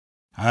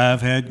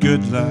I've had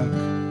good luck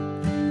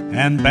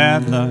and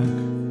bad luck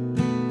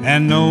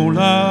and no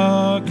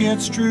luck,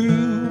 it's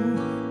true,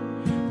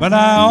 but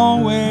I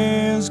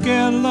always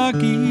get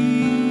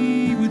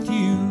lucky with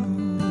you.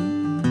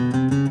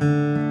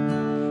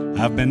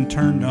 I've been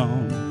turned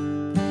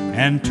on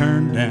and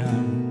turned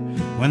down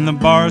when the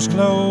bars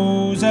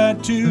close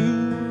at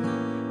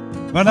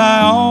 2, but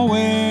I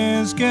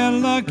always get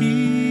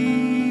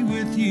lucky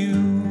with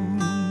you.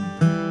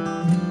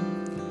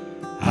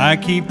 I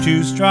keep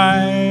 2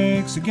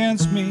 strikes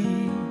against me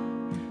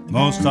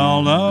most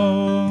all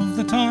of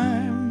the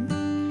time.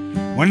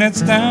 When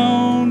it's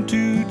down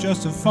to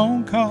just a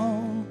phone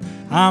call,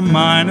 I'm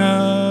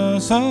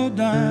minus a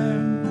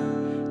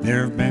dime.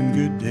 There have been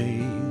good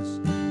days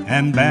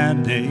and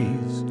bad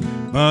days,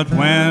 but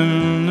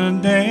when the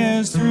day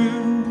is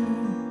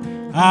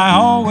through, I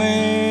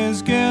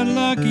always get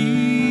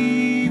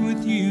lucky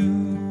with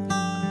you.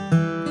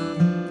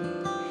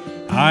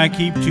 I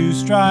keep 2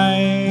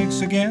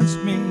 strikes against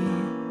me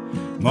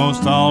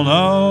most all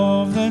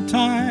of the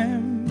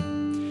time.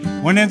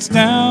 When it's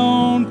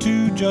down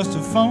to just a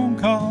phone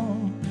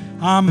call,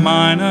 I'm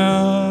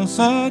minus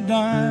a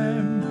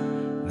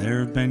dime. There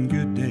have been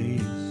good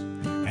days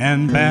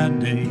and bad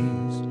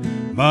days,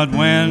 but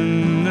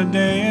when the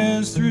day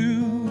is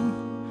through,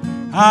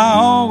 I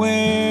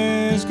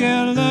always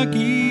get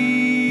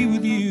lucky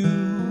with you.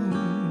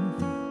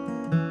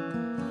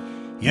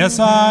 Yes,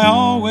 I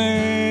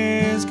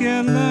always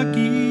get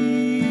lucky